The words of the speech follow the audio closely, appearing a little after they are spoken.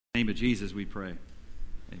name of Jesus we pray.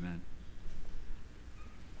 Amen.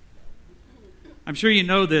 I'm sure you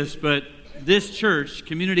know this, but this church,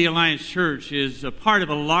 Community Alliance Church, is a part of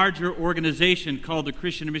a larger organization called the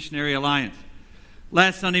Christian Missionary Alliance.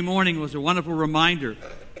 Last Sunday morning was a wonderful reminder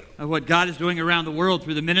of what God is doing around the world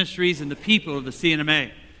through the ministries and the people of the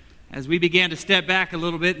CNMA. As we began to step back a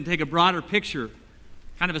little bit and take a broader picture,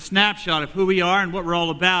 kind of a snapshot of who we are and what we're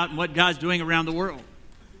all about and what God's doing around the world.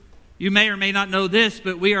 You may or may not know this,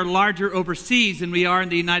 but we are larger overseas than we are in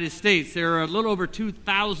the United States. There are a little over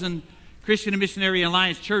 2,000 Christian Missionary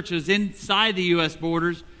Alliance churches inside the U.S.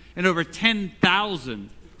 borders and over 10,000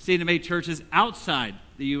 CNMA churches outside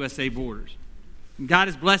the USA borders. And God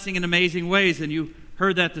is blessing in amazing ways, and you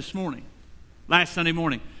heard that this morning, last Sunday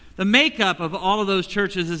morning. The makeup of all of those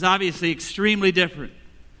churches is obviously extremely different,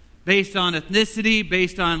 based on ethnicity,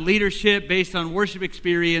 based on leadership, based on worship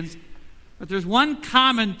experience. But there's one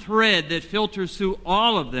common thread that filters through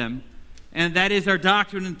all of them, and that is our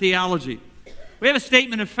doctrine and theology. We have a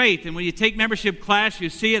statement of faith, and when you take membership class, you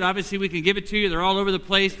see it. Obviously, we can give it to you. They're all over the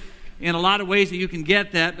place in a lot of ways that you can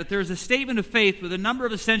get that. But there's a statement of faith with a number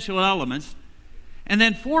of essential elements, and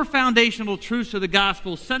then 4 foundational truths of the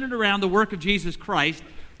gospel centered around the work of Jesus Christ,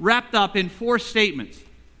 wrapped up in 4 statements.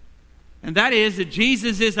 And that is that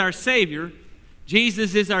Jesus is our Savior,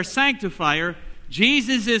 Jesus is our sanctifier,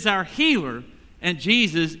 Jesus is our healer, and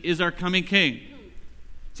Jesus is our coming King.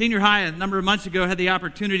 Senior high, a number of months ago, had the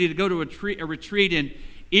opportunity to go to a retreat in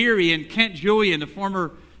Erie, and Kent Julian, the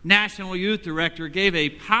former National Youth Director, gave a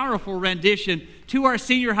powerful rendition to our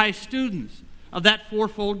senior high students of that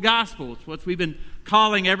fourfold gospel. It's what we've been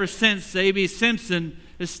calling ever since A.B. Simpson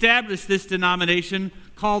established this denomination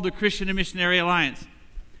called the Christian and Missionary Alliance.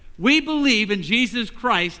 We believe in Jesus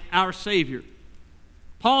Christ, our Savior.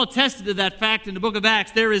 Paul attested to that fact in the book of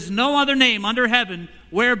Acts. There is no other name under heaven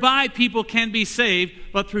whereby people can be saved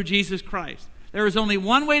but through Jesus Christ. There is only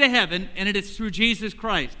one way to heaven, and it is through Jesus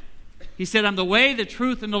Christ. He said, I'm the way, the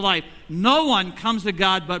truth, and the life. No one comes to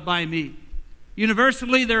God but by me.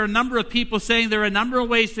 Universally, there are a number of people saying there are a number of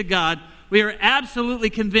ways to God. We are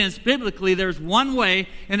absolutely convinced, biblically, there's one way,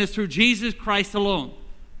 and it's through Jesus Christ alone.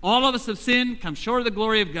 All of us have sinned, come short of the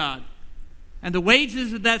glory of God. And the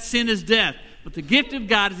wages of that sin is death. But the gift of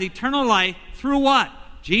God is eternal life through what?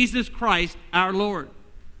 Jesus Christ, our Lord.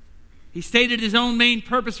 He stated his own main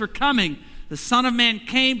purpose for coming. The Son of Man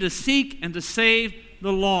came to seek and to save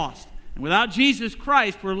the lost. And without Jesus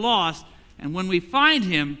Christ, we're lost. And when we find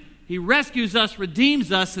him, he rescues us,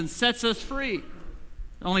 redeems us, and sets us free.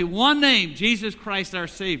 Only one name, Jesus Christ, our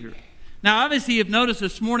Savior. Now, obviously, you've noticed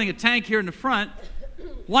this morning a tank here in the front.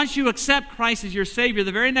 Once you accept Christ as your Savior,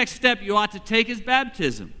 the very next step you ought to take is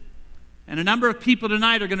baptism. And a number of people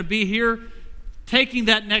tonight are going to be here taking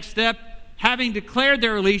that next step, having declared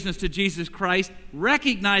their allegiance to Jesus Christ,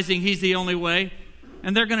 recognizing he's the only way,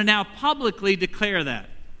 and they're going to now publicly declare that.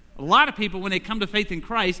 A lot of people, when they come to faith in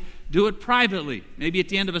Christ, do it privately, maybe at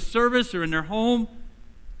the end of a service or in their home.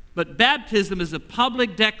 But baptism is a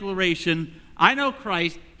public declaration. I know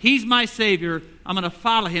Christ. He's my Savior. I'm going to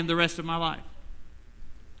follow him the rest of my life.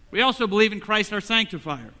 We also believe in Christ, our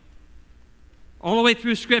sanctifier. All the way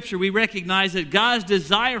through Scripture, we recognize that God's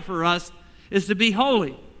desire for us is to be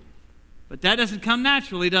holy. But that doesn't come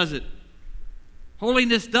naturally, does it?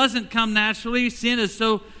 Holiness doesn't come naturally. Sin has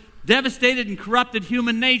so devastated and corrupted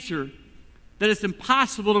human nature that it's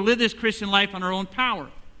impossible to live this Christian life on our own power.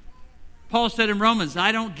 Paul said in Romans,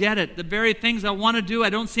 I don't get it. The very things I want to do, I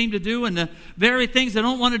don't seem to do, and the very things I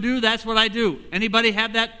don't want to do, that's what I do. Anybody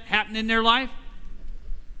have that happen in their life?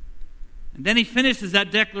 And then he finishes that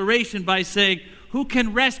declaration by saying, who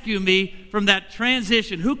can rescue me from that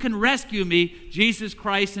transition? Who can rescue me? Jesus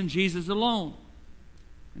Christ and Jesus alone.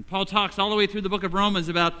 And Paul talks all the way through the book of Romans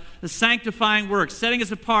about the sanctifying work, setting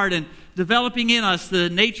us apart and developing in us the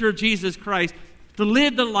nature of Jesus Christ to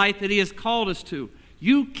live the life that he has called us to.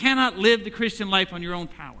 You cannot live the Christian life on your own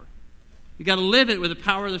power. You've got to live it with the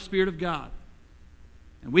power of the Spirit of God.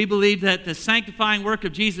 And we believe that the sanctifying work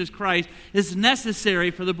of Jesus Christ is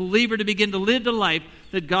necessary for the believer to begin to live the life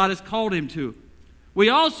that God has called him to. We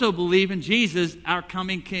also believe in Jesus, our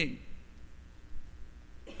coming King.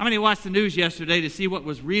 How many watched the news yesterday to see what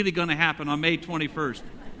was really going to happen on May 21st,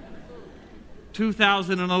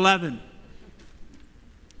 2011?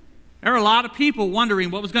 There were a lot of people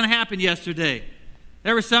wondering what was going to happen yesterday.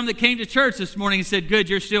 There were some that came to church this morning and said, good,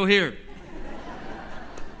 you're still here.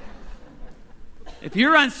 If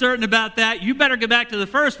you're uncertain about that, you better go back to the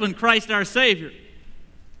first one, Christ our Savior.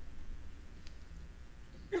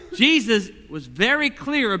 Jesus was very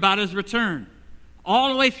clear about his return all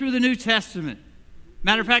the way through the New Testament.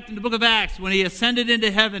 Matter of fact, in the book of Acts, when he ascended into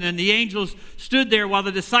heaven and the angels stood there while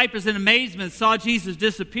the disciples in amazement saw Jesus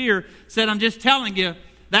disappear, said, I'm just telling you,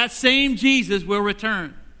 that same Jesus will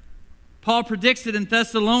return. Paul predicts it in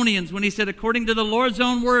Thessalonians when he said, according to the Lord's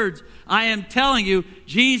own words, I am telling you,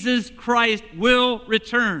 Jesus Christ will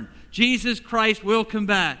return. Jesus Christ will come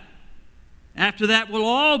back. After that, we'll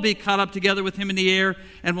all be caught up together with him in the air,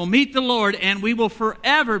 and we'll meet the Lord, and we will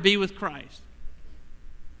forever be with Christ.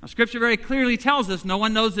 Now, Scripture very clearly tells us no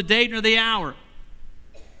one knows the date nor the hour.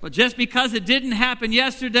 But just because it didn't happen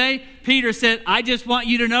yesterday, Peter said, I just want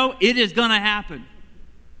you to know it is going to happen.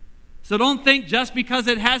 So don't think just because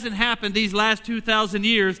it hasn't happened these last 2,000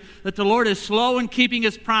 years that the Lord is slow in keeping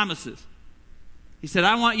his promises. He said,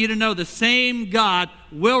 I want you to know the same God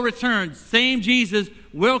will return. Same Jesus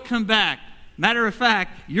will come back. Matter of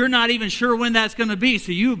fact, you're not even sure when that's going to be,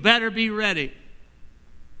 so you better be ready.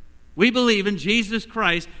 We believe in Jesus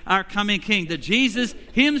Christ, our coming King, that Jesus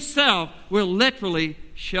himself will literally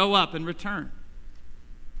show up and return.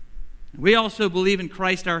 We also believe in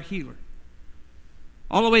Christ, our healer.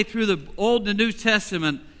 All the way through the Old and New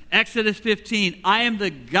Testament, Exodus 15, I am the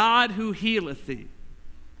God who healeth thee.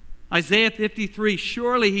 Isaiah 53,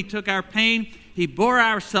 surely he took our pain, he bore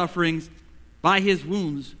our sufferings, by his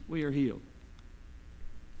wounds we are healed.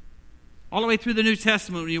 All the way through the New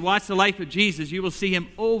Testament, when you watch the life of Jesus, you will see him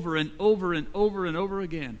over and over and over and over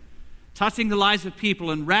again, touching the lives of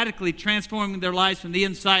people and radically transforming their lives from the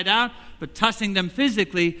inside out, but touching them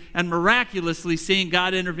physically and miraculously seeing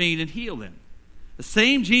God intervene and heal them. The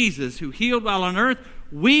same Jesus who healed while on earth,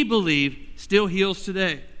 we believe, still heals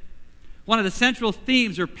today. One of the central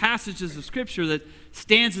themes or passages of Scripture that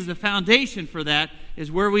stands as a foundation for that is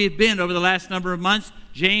where we have been over the last number of months,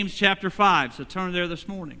 James chapter 5. So turn there this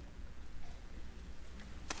morning.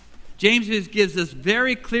 James gives us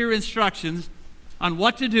very clear instructions on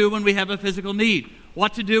what to do when we have a physical need,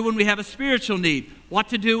 what to do when we have a spiritual need, what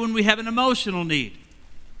to do when we have an emotional need.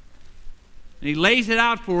 And he lays it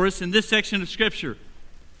out for us in this section of Scripture.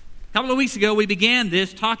 A couple of weeks ago, we began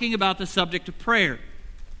this talking about the subject of prayer.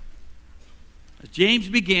 As James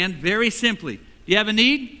began very simply, do you have a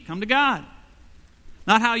need? Come to God.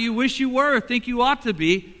 Not how you wish you were or think you ought to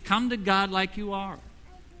be. Come to God like you are.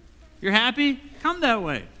 You're happy? Come that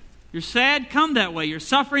way. You're sad? Come that way. You're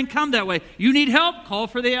suffering? Come that way. You need help? Call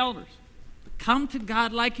for the elders. But come to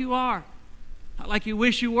God like you are. Not like you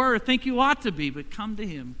wish you were or think you ought to be, but come to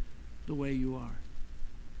him the way you are.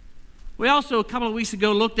 We also, a couple of weeks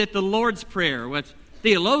ago, looked at the Lord's Prayer, what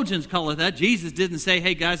theologians call it that. Jesus didn't say,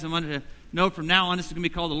 hey guys, I want to know from now on this is going to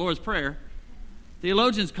be called the Lord's Prayer.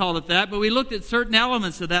 Theologians call it that, but we looked at certain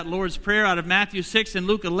elements of that Lord's Prayer out of Matthew 6 and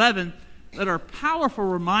Luke 11 that are powerful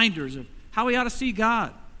reminders of how we ought to see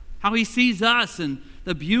God, how he sees us, and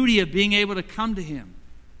the beauty of being able to come to him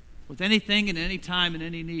with anything and any time and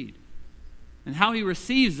any need, and how he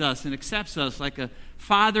receives us and accepts us like a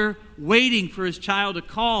father waiting for his child to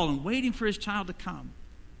call and waiting for his child to come,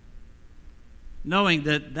 knowing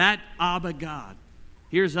that Abba God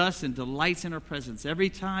hears us and delights in our presence every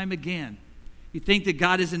time again. You think that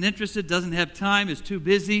God isn't interested, doesn't have time, is too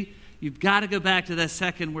busy. You've got to go back to that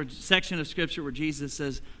section of Scripture where Jesus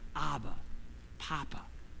says, Abba, Papa,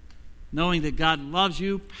 knowing that God loves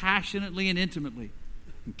you passionately and intimately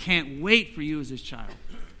and can't wait for you as his child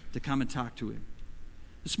to come and talk to him.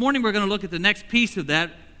 This morning we're going to look at the next piece of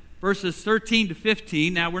that, verses 13 to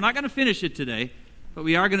 15. Now, we're not going to finish it today, but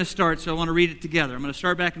we are going to start, so I want to read it together. I'm going to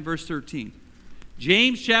start back in verse 13.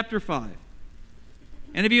 James chapter 5.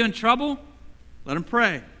 Any of you in trouble? Let him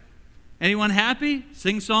pray. Anyone happy?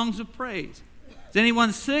 Sing songs of praise. Is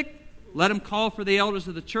anyone sick? Let him call for the elders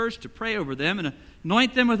of the church to pray over them and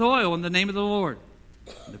anoint them with oil in the name of the Lord.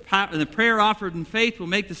 The prayer offered in faith will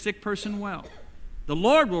make the sick person well. The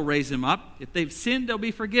Lord will raise him up. If they've sinned, they'll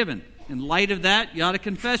be forgiven. In light of that, you ought to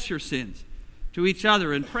confess your sins to each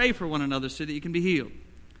other and pray for one another so that you can be healed.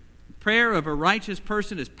 The prayer of a righteous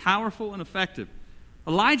person is powerful and effective.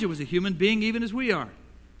 Elijah was a human being even as we are.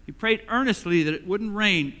 He prayed earnestly that it wouldn't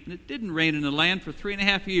rain, and it didn't rain in the land for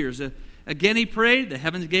 3.5 years. Again he prayed, the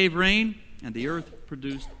heavens gave rain, and the earth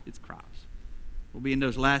produced its crops. We'll be in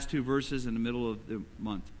those last two verses in the middle of the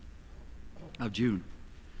month of June.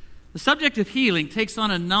 The subject of healing takes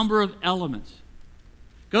on a number of elements.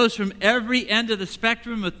 Goes from every end of the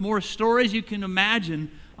spectrum with more stories you can imagine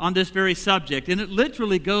on this very subject. And it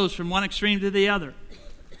literally goes from one extreme to the other.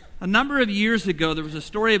 A number of years ago, there was a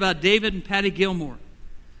story about David and Patty Gilmore.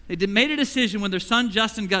 They made a decision when their son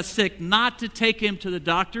Justin got sick not to take him to the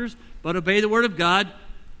doctors, but obey the word of God,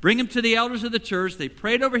 bring him to the elders of the church. They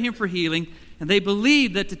prayed over him for healing, and they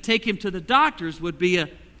believed that to take him to the doctors would be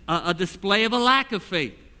a display of a lack of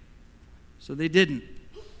faith. So they didn't.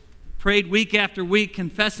 prayed week after week,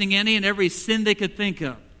 confessing any and every sin they could think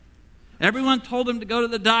of. Everyone told them to go to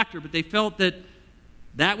the doctor, but they felt that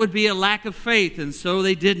that would be a lack of faith, and so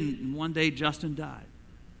they didn't. And one day Justin died.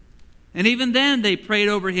 And even then they prayed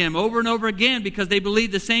over him over and over again because they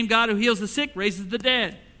believed the same God who heals the sick raises the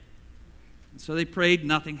dead. And so they prayed,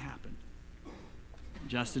 nothing happened.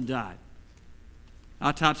 Justin died.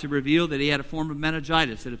 Autopsy revealed that he had a form of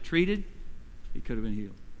meningitis that if treated, he could have been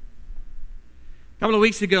healed. A couple of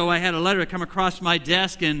weeks ago, I had a letter come across my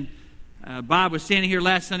desk, and Bob was standing here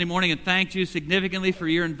last Sunday morning and thanked you significantly for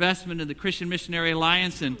your investment in the Christian Missionary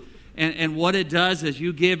Alliance and what it does as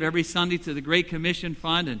you give every Sunday to the Great Commission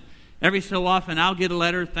Fund. And every so often, I'll get a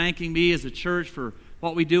letter thanking me as a church for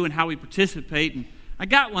what we do and how we participate. And I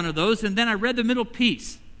got one of those, and then I read the middle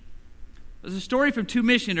piece. There's a story from two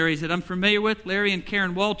missionaries that I'm familiar with, Larry and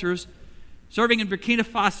Karen Walters, serving in Burkina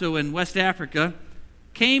Faso in West Africa,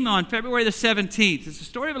 came on February the 17th. It's a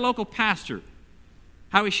story of a local pastor,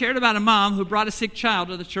 how he shared about a mom who brought a sick child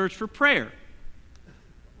to the church for prayer.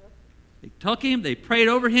 They took him, they prayed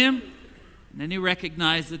over him, and then he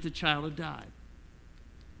recognized that the child had died.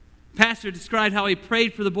 The pastor described how he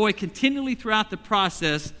prayed for the boy continually throughout the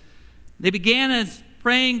process. They began as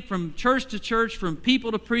praying from church to church, from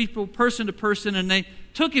people to people, person to person, and they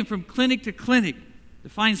took him from clinic to clinic to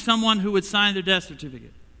find someone who would sign their death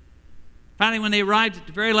certificate. Finally, when they arrived at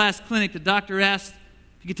the very last clinic, the doctor asked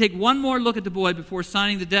if he could take one more look at the boy before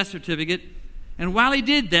signing the death certificate. And while he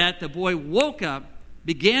did that, the boy woke up,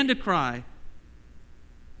 began to cry,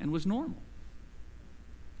 and was normal.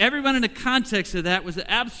 Everyone in the context of that was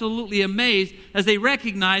absolutely amazed as they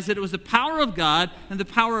recognized that it was the power of God and the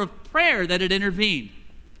power of prayer that had intervened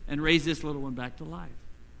and raised this little one back to life.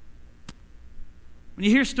 When you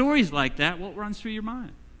hear stories like that, what runs through your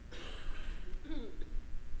mind?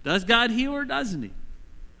 Does God heal or doesn't He?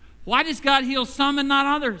 Why does God heal some and not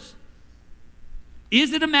others?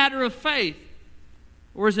 Is it a matter of faith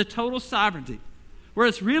or is it total sovereignty, where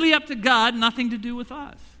it's really up to God, nothing to do with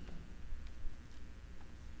us?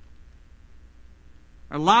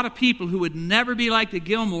 There are a lot of people who would never be like the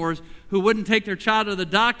Gilmores, who wouldn't take their child to the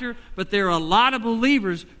doctor, but there are a lot of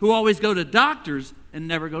believers who always go to doctors and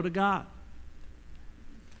never go to God.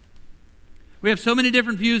 We have so many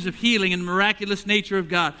different views of healing and the miraculous nature of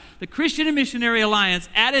God. The Christian and Missionary Alliance,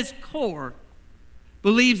 at its core,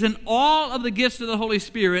 believes in all of the gifts of the Holy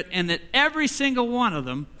Spirit and that every single one of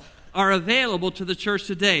them are available to the church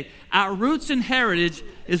today. Our roots and heritage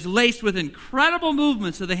is laced with incredible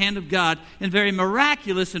movements of the hand of God in very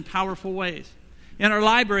miraculous and powerful ways. In our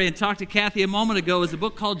library, and talked to Kathy a moment ago, is a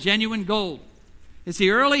book called Genuine Gold. It's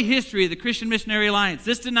the early history of the Christian Missionary Alliance,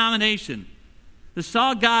 this denomination that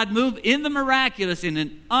saw God move in the miraculous in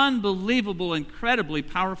an unbelievable, incredibly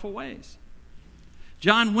powerful ways.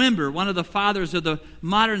 John Wimber, one of the fathers of the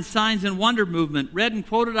modern signs and wonder movement, read and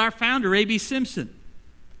quoted our founder, A.B. Simpson.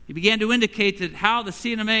 He began to indicate that how the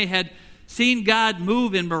CNMA had seen God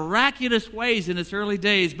move in miraculous ways in its early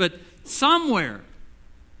days, but somewhere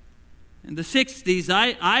in the 60s,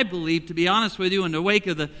 I believe, to be honest with you, in the wake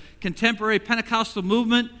of the contemporary Pentecostal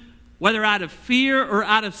movement, whether out of fear or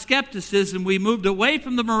out of skepticism, we moved away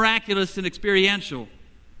from the miraculous and experiential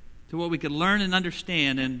to what we could learn and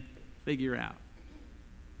understand and figure out.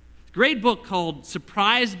 A great book called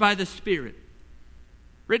Surprised by the Spirit,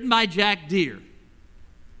 written by Jack Deere.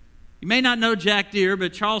 You may not know Jack Deere,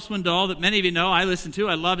 but Charles Swindoll, that many of you know, I listen to,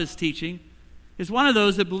 I love his teaching, is one of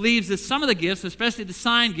those that believes that some of the gifts, especially the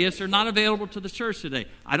sign gifts, are not available to the church today.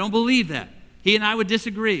 I don't believe that. He and I would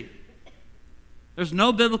disagree. There's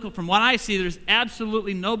no biblical, from what I see, there's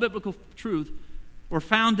absolutely no biblical truth or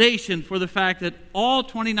foundation for the fact that all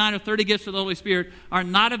 29 or 30 gifts of the Holy Spirit are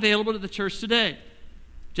not available to the church today.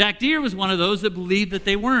 Jack Deere was one of those that believed that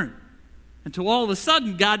they weren't. Until all of a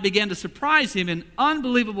sudden, God began to surprise him in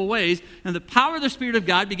unbelievable ways, and the power of the Spirit of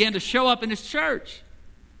God began to show up in his church.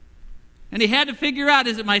 And he had to figure out,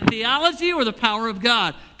 is it my theology or the power of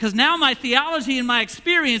God? Because now my theology and my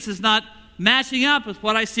experience is not matching up with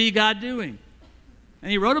what I see God doing. And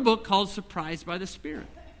he wrote a book called Surprised by the Spirit.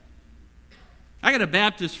 I got a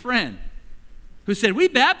Baptist friend who said, we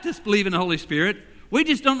Baptists believe in the Holy Spirit. We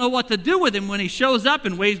just don't know what to do with him when he shows up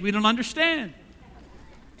in ways we don't understand.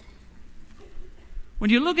 When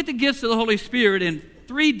you look at the gifts of the Holy Spirit in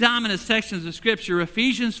three dominant sections of Scripture,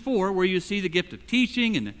 Ephesians 4, where you see the gift of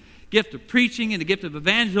teaching and the gift of preaching and the gift of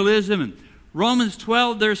evangelism, and Romans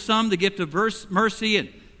 12, there's some, the gift of mercy and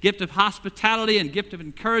gift of hospitality and gift of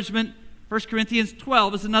encouragement. 1 Corinthians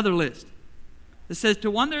 12 is another list. It says, to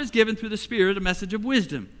one there is given through the Spirit a message of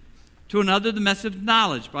wisdom, to another the message of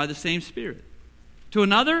knowledge by the same Spirit, to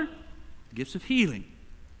another gifts of healing,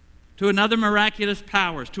 to another miraculous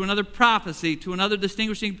powers, to another prophecy, to another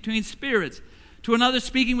distinguishing between spirits, to another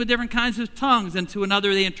speaking with different kinds of tongues, and to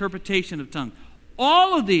another the interpretation of tongues.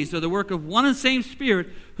 All of these are the work of one and same Spirit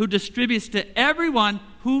who distributes to everyone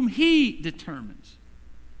whom He determines.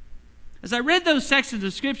 As I read those sections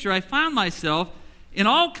of Scripture, I found myself in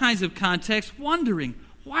all kinds of contexts wondering,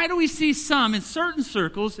 why do we see some in certain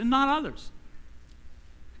circles and not others?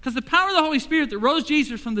 Because the power of the Holy Spirit that rose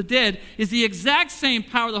Jesus from the dead is the exact same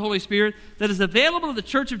power of the Holy Spirit that is available to the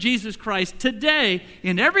Church of Jesus Christ today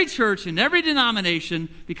in every church, in every denomination,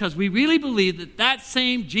 because we really believe that that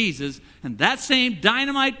same Jesus and that same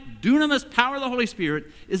dynamite, dunamis power of the Holy Spirit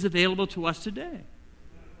is available to us today.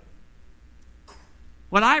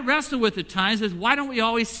 What I wrestle with at times is, why don't we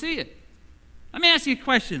always see it? Let me ask you a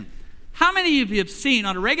question. How many of you have seen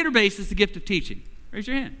on a regular basis the gift of teaching? Raise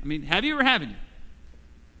your hand. Have you or haven't you?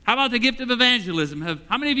 How about the gift of evangelism?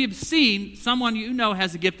 How many of you have seen someone you know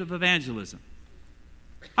has a gift of evangelism?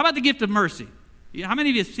 How about the gift of mercy? How many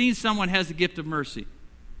of you have seen someone has the gift of mercy?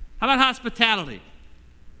 How about hospitality?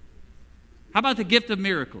 How about the gift of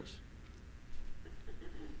miracles?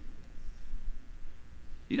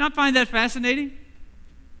 Do you not find that fascinating?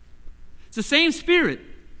 It's the same Spirit,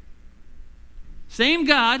 same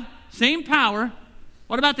God, same power.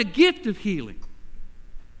 What about the gift of healing?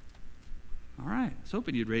 All right, I was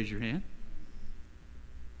hoping you'd raise your hand.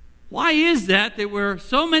 Why is that we're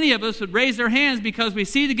so many of us would raise our hands? Because we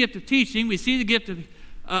see the gift of teaching, we see the gift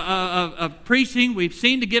of preaching, we've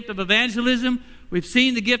seen the gift of evangelism, we've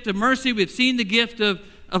seen the gift of mercy, we've seen the gift of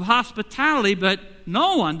hospitality, but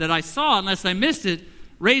no one that I saw, unless I missed it,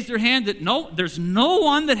 raised their hand that there's no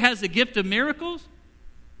one that has the gift of miracles?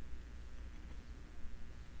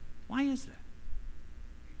 Why is that?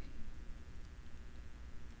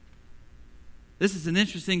 This is an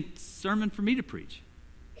interesting sermon for me to preach.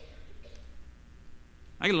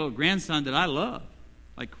 I got a little grandson that I love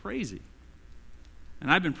like crazy.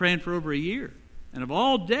 And I've been praying for over a year. And of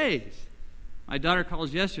all days, my daughter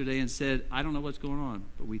calls yesterday and said, I don't know what's going on,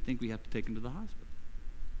 but we think we have to take him to the hospital.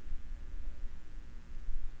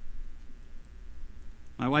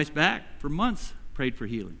 My wife's back for months, prayed for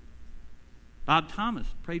healing. Bob Thomas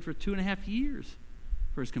prayed for 2.5 years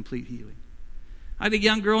for his complete healing. I have a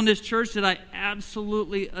young girl in this church that I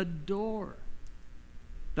absolutely adore,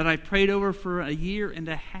 that I prayed over for 1.5 years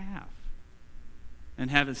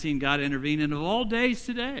and haven't seen God intervene. And of all days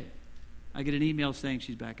today, I get an email saying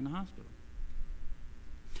she's back in the hospital.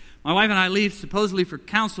 My wife and I leave supposedly for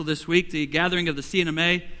council this week, the gathering of the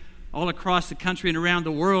CNMA all across the country and around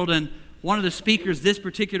the world. And one of the speakers this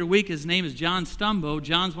particular week, his name is John Stumbo.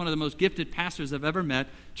 John's one of the most gifted pastors I've ever met.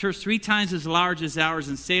 Church 3 times as large as ours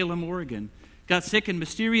in Salem, Oregon. Got sick in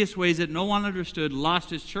mysterious ways that no one understood, lost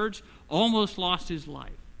his church, almost lost his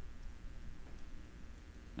life.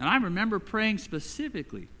 And I remember praying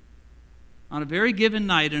specifically on a very given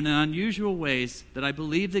night in unusual ways that I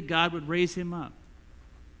believed that God would raise him up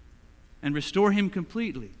and restore him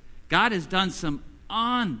completely. God has done some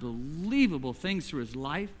unbelievable things through his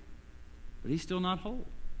life, but he's still not whole.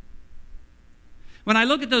 When I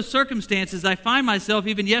look at those circumstances, I find myself,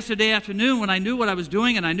 even yesterday afternoon, when I knew what I was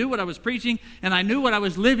doing and I knew what I was preaching and I knew what I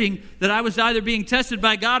was living, that I was either being tested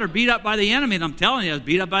by God or beat up by the enemy. And I'm telling you, I was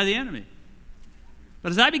beat up by the enemy.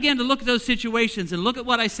 But as I began to look at those situations and look at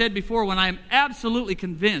what I said before, when I am absolutely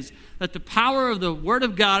convinced that the power of the Word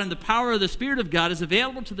of God and the power of the Spirit of God is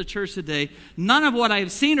available to the church today, none of what I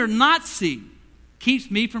have seen or not seen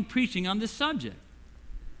keeps me from preaching on this subject.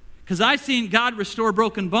 Because I've seen God restore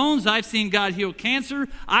broken bones. I've seen God heal cancer.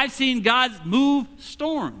 I've seen God move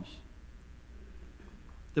storms.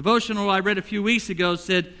 Devotional I read a few weeks ago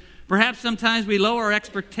said, perhaps sometimes we lower our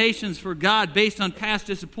expectations for God based on past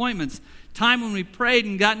disappointments, time when we prayed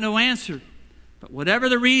and got no answer. But whatever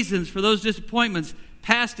the reasons for those disappointments,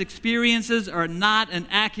 past experiences are not an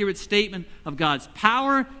accurate statement of God's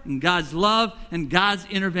power and God's love and God's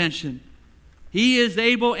intervention. He is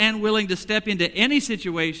able and willing to step into any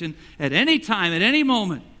situation at any time, at any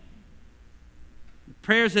moment. The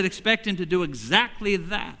prayers that expect him to do exactly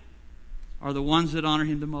that are the ones that honor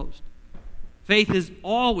him the most. Faith is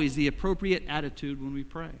always the appropriate attitude when we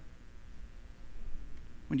pray.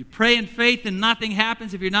 When you pray in faith and nothing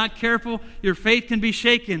happens, if you're not careful, your faith can be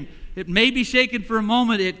shaken. It may be shaken for a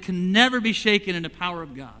moment. It can never be shaken in the power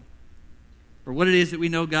of God for what it is that we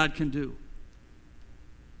know God can do.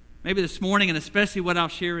 Maybe this morning, and especially what I'll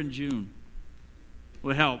share in June,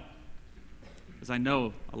 will help, because I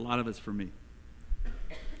know a lot of it's for me.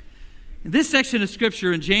 In this section of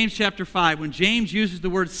Scripture, in James chapter 5, when James uses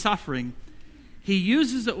the word suffering, he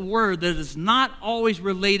uses a word that is not always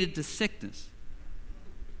related to sickness.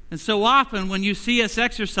 And so often when you see us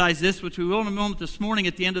exercise this, which we will in a moment this morning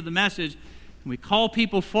at the end of the message, and we call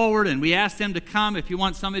people forward and we ask them to come if you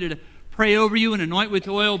want somebody to pray over you and anoint with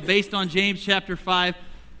oil based on James chapter 5,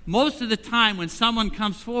 most of the time when someone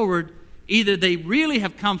comes forward, either they really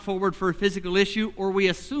have come forward for a physical issue or we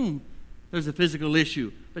assume there's a physical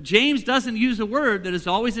issue. But James doesn't use a word that is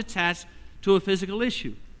always attached to a physical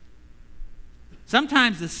issue.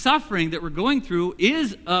 Sometimes the suffering that we're going through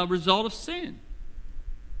is a result of sin,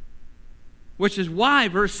 which is why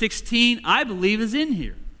verse 16, I believe, is in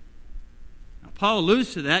here. Now, Paul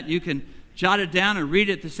alludes to that. You can jot it down and read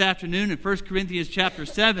it this afternoon in 1 Corinthians chapter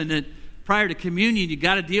 7, that prior to communion, you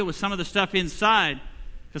got to deal with some of the stuff inside,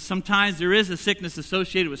 because sometimes there is a sickness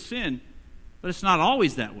associated with sin, but it's not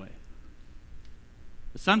always that way.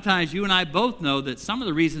 But sometimes you and I both know that some of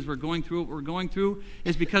the reasons we're going through what we're going through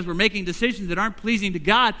is because we're making decisions that aren't pleasing to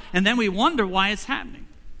God, and then we wonder why it's happening.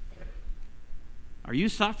 Are you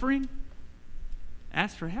suffering?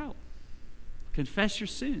 Ask for help. Confess your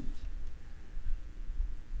sins.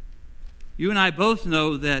 You and I both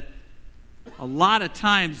know that a lot of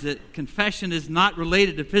times that confession is not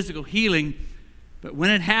related to physical healing, but when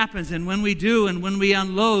it happens and when we do and when we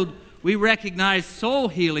unload, we recognize soul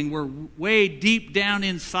healing. We're way deep down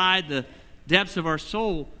inside the depths of our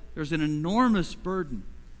soul. There's an enormous burden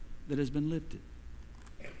that has been lifted.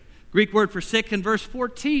 Greek word for sick in verse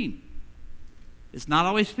 14. It's not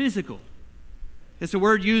always physical. It's a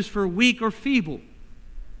word used for weak or feeble.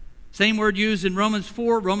 Same word used in Romans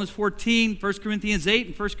 4, Romans 14, 1 Corinthians 8,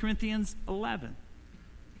 and 1 Corinthians 11.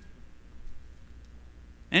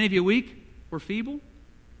 Any of you weak or feeble?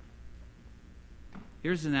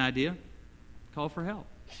 Here's an idea. Call for help.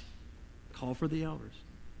 Call for the elders.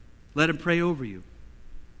 Let them pray over you.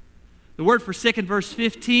 The word for sick in verse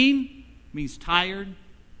 15 means tired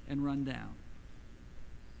and run down.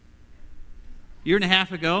 A year and a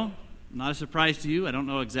half ago, not a surprise to you, I don't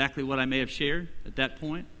know exactly what I may have shared at that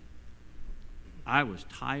point, I was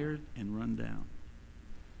tired and run down.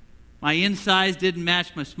 My insides didn't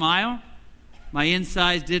match my smile. My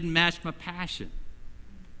insides didn't match my passion.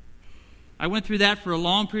 I went through that for a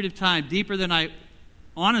long period of time, deeper than I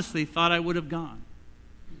honestly thought I would have gone.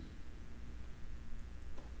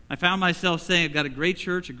 I found myself saying, I've got a great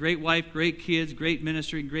church, a great wife, great kids, great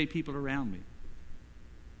ministry, and great people around me.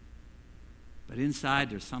 But inside,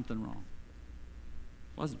 there's something wrong.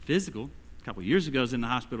 It wasn't physical. A couple of years ago, I was in the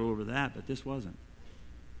hospital over that, but this wasn't.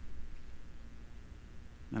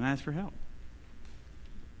 And I asked for help.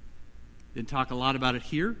 Didn't talk a lot about it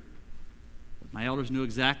here. My elders knew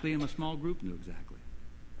exactly, and my small group knew exactly.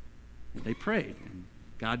 They prayed, and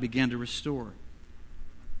God began to restore.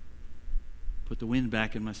 Put the wind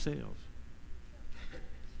back in my sails.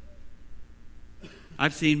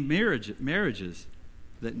 I've seen marriages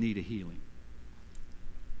that need a healing.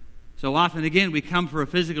 So often, again, we come for a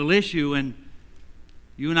physical issue, and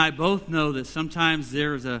you and I both know that sometimes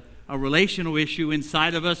there's a relational issue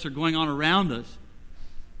inside of us or going on around us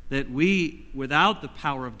that we, without the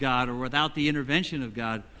power of God or without the intervention of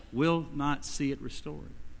God, will not see it restored.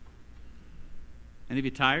 Any of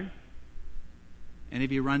you tired? Any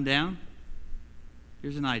of you run down?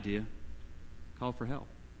 Here's an idea. Call for help.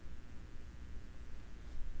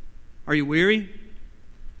 Are you weary?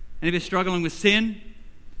 Any of you struggling with sin?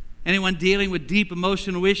 Anyone dealing with deep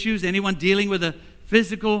emotional issues? Anyone dealing with a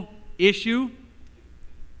physical issue?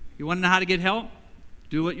 You want to know how to get help?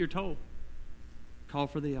 Do what you're told. Call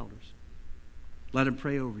for the elders. Let them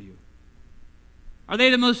pray over you. Are they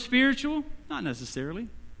the most spiritual? Not necessarily.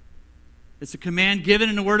 It's a command given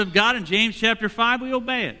in the Word of God. In James chapter 5, we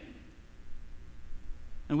obey it.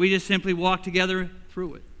 And we just simply walk together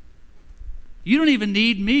through it. You don't even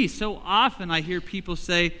need me. So often I hear people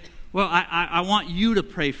say, well, I want you to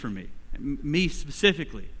pray for me. Me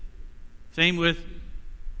specifically. Same with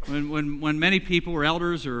when many people or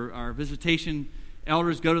elders or our visitation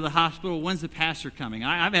elders go to the hospital, when's the pastor coming?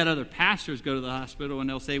 I've had other pastors go to the hospital and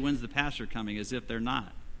they'll say, when's the pastor coming? As if they're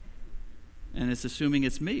not. And it's assuming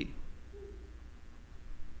it's me.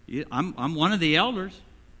 I'm one of the elders.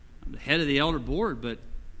 I'm the head of the elder board, but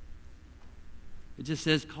it just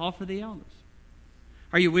says call for the elders.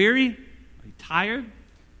 Are you weary? Are you tired?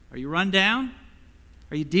 Are you run down?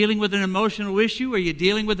 Are you dealing with an emotional issue? Are you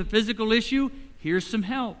dealing with a physical issue? Here's some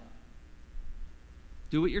help.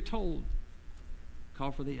 Do what you're told.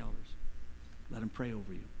 Call for the elders. Let them pray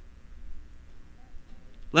over you.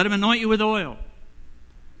 Let them anoint you with oil.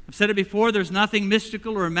 I've said it before, there's nothing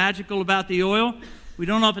mystical or magical about the oil. We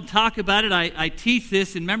don't often talk about it. I teach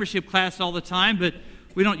this in membership class all the time, but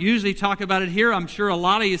we don't usually talk about it here. I'm sure a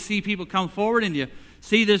lot of you see people come forward and you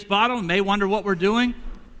see this bottle and may wonder what we're doing.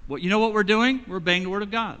 you know what we're doing? We're obeying the Word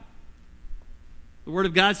of God. The Word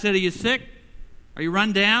of God said, are you sick? Are you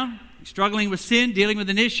run down? Are you struggling with sin, dealing with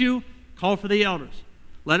an issue? Call for the elders.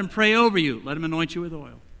 Let them pray over you. Let them anoint you with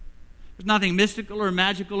oil. There's nothing mystical or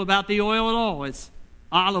magical about the oil at all. It's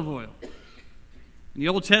olive oil. In the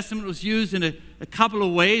Old Testament, it was used in a couple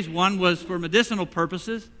of ways. One was for medicinal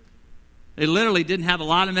purposes. They literally didn't have a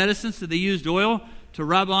lot of medicine, so they used oil to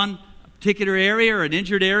rub on a particular area or an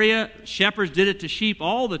injured area. Shepherds did it to sheep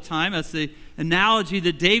all the time. That's the analogy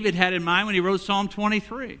that David had in mind when he wrote Psalm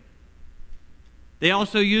 23. They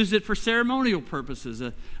also used it for ceremonial purposes,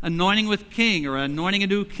 anointing with king or anointing a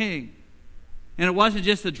new king. And it wasn't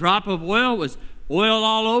just a drop of oil, it was oil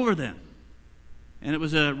all over them. And it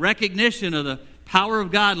was a recognition of the power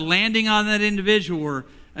of God landing on that individual or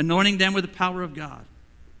anointing them with the power of God.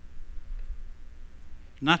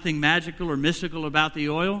 Nothing magical or mystical about the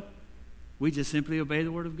oil. We just simply obey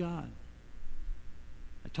the Word of God.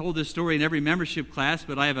 I told this story in every membership class,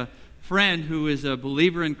 but I have a friend who is a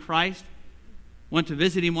believer in Christ. Went to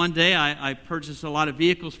visit him one day. I purchased a lot of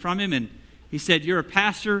vehicles from him, and he said, you're a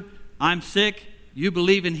pastor. I'm sick. You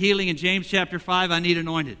believe in healing in James chapter 5. I need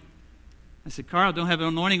anointed. I said, Carl, don't have an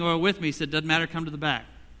anointing oil with me. He said, doesn't matter. Come to the back.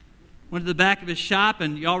 Went to the back of his shop,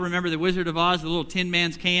 and y'all remember the Wizard of Oz, the little Tin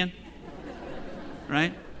Man's can?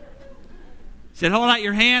 Right? He said, hold out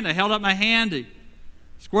your hand. I held up my hand. He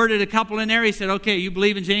squirted a couple in there. He said, okay, you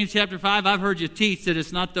believe in James chapter 5? I've heard you teach that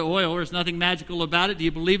it's not the oil or there's nothing magical about it. Do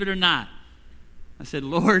you believe it or not? I said,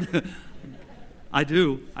 Lord, I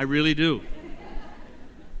do. I really do.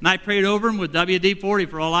 And I prayed over him with WD-40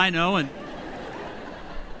 for all I know,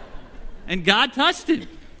 and God touched him.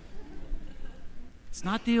 It's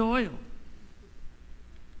not the oil.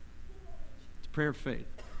 It's prayer of faith.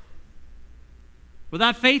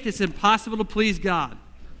 Without faith, it's impossible to please God.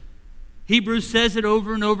 Hebrews says it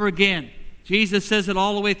over and over again. Jesus says it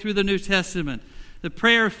all the way through the New Testament. The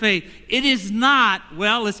prayer of faith. It is not,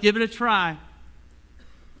 well, let's give it a try.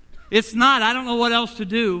 It's not, I don't know what else to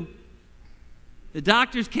do. The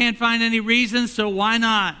doctors can't find any reason, so why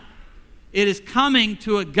not? It is coming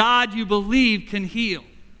to a God you believe can heal.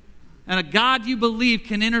 And a God you believe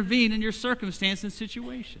can intervene in your circumstance and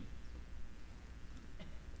situation.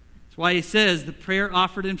 That's why he says the prayer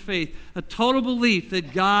offered in faith. A total belief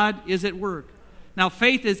that God is at work. Now,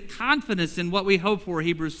 faith is confidence in what we hope for,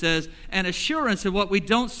 Hebrews says, and assurance of what we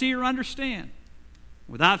don't see or understand.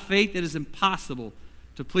 Without faith, it is impossible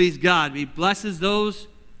to please God. He blesses those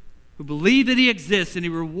who believe that he exists, and he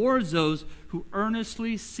rewards those who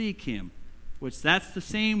earnestly seek him, which that's the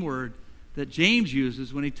same word that James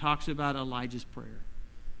uses when he talks about Elijah's prayer.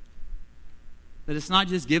 That it's not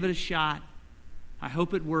just give it a shot. I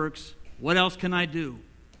hope it works. What else can I do?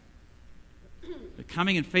 But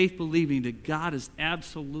coming in faith, believing that God is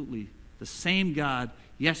absolutely the same God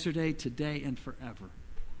yesterday, today, and forever.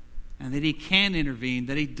 And that he can intervene,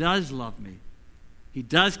 that he does love me. He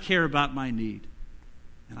does care about my need.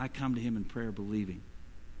 And I come to him in prayer, believing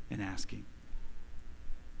and asking.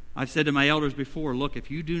 I've said to my elders before, look,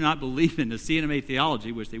 if you do not believe in the CNMA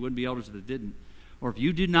theology, which they wouldn't be elders if they didn't, or if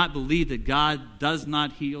you do not believe that God does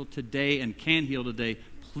not heal today and can heal today,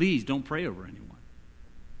 please don't pray over anyone.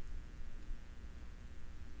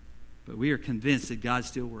 But we are convinced that God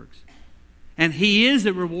still works. And he is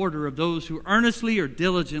a rewarder of those who earnestly or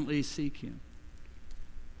diligently seek him.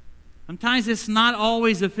 Sometimes it's not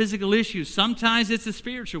always a physical issue. Sometimes it's a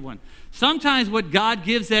spiritual one. Sometimes what God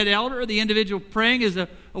gives that elder or the individual praying is a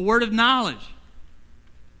word of knowledge,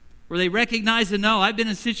 where they recognize and know, I've been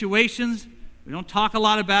in situations, we don't talk a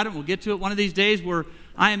lot about it, we'll get to it one of these days, where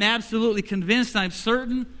I am absolutely convinced, I'm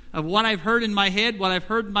certain of what I've heard in my head, what I've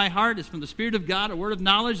heard in my heart is from the Spirit of God, a word of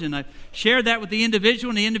knowledge, and I shared that with the individual,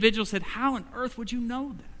 and the individual said, how on earth would you know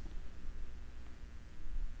that?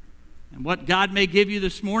 And what God may give you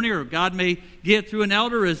this morning, or God may give through an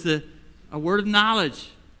elder, is a word of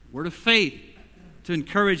knowledge, word of faith to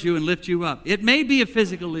encourage you and lift you up. It may be a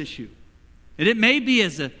physical issue. And it may be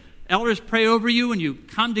as the elders pray over you and you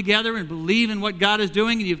come together and believe in what God is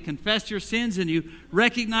doing and you've confessed your sins and you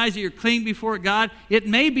recognize that you're clean before God. It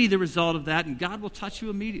may be the result of that and God will touch you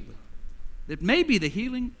immediately. It may be the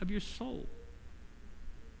healing of your soul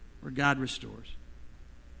where God restores.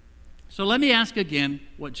 So let me ask again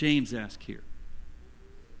what James asked here.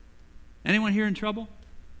 Anyone here in trouble?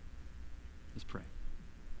 Let's pray.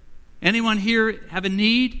 Anyone here have a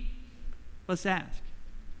need? Let's ask.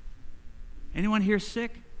 Anyone here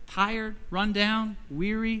sick, tired, run down,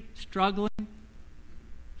 weary, struggling,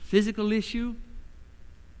 physical issue?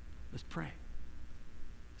 Let's pray.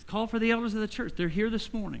 Let's call for the elders of the church. They're here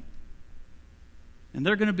this morning. And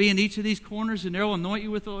they're going to be in each of these corners and they'll anoint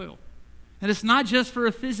you with oil. And it's not just for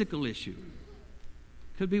a physical issue.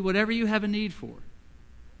 It could be whatever you have a need for.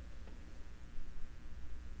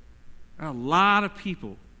 There are a lot of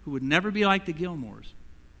people who would never be like the Gilmores,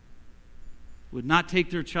 would not take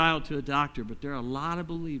their child to a doctor, but there are a lot of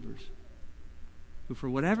believers who, for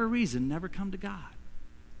whatever reason, never come to God.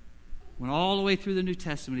 When all the way through the New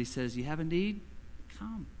Testament, he says, you have a need?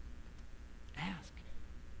 Come. Ask.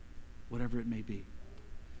 Whatever it may be.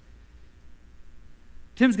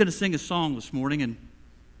 Tim's going to sing a song this morning, and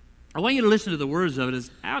I want you to listen to the words of it.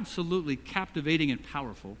 It's absolutely captivating and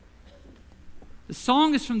powerful. The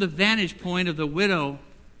song is from the vantage point of the widow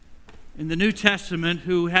in the New Testament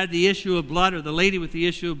who had the issue of blood, or the lady with the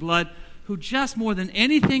issue of blood, who just more than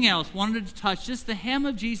anything else wanted to touch just the hem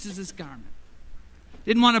of Jesus' garment.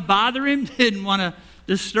 Didn't want to bother him, didn't want to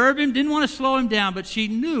disturb him, didn't want to slow him down, but she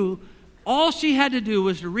knew all she had to do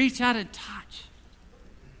was to reach out and touch,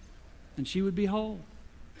 and she would be whole.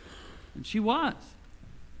 And she was.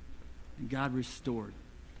 And God restored,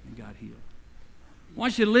 and God healed. I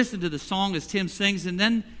want you to listen to the song as Tim sings, and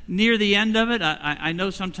then near the end of it, I know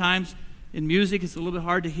sometimes in music it's a little bit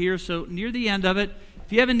hard to hear, so near the end of it,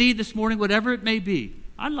 if you have a need this morning, whatever it may be,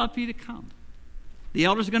 I'd love for you to come. The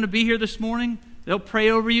elders are going to be here this morning. They'll pray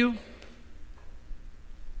over you,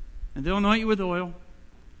 and they'll anoint you with oil,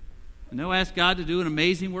 and they'll ask God to do an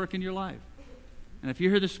amazing work in your life. And if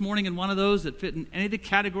you're here this morning in one of those that fit in any of the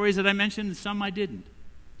categories that I mentioned, and some I didn't,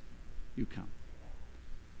 you come.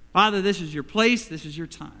 Father, this is your place, this is your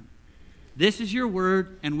time. This is your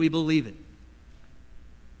word, and we believe it.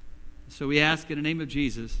 So we ask in the name of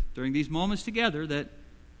Jesus, during these moments together, that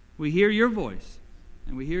we hear your voice,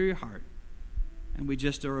 and we hear your heart, and we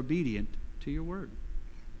just are obedient to your word.